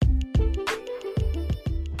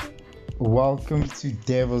Welcome to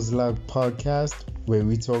Devil's Luck Podcast, where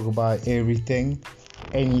we talk about everything,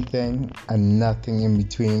 anything, and nothing in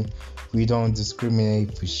between. We don't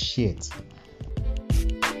discriminate for shit.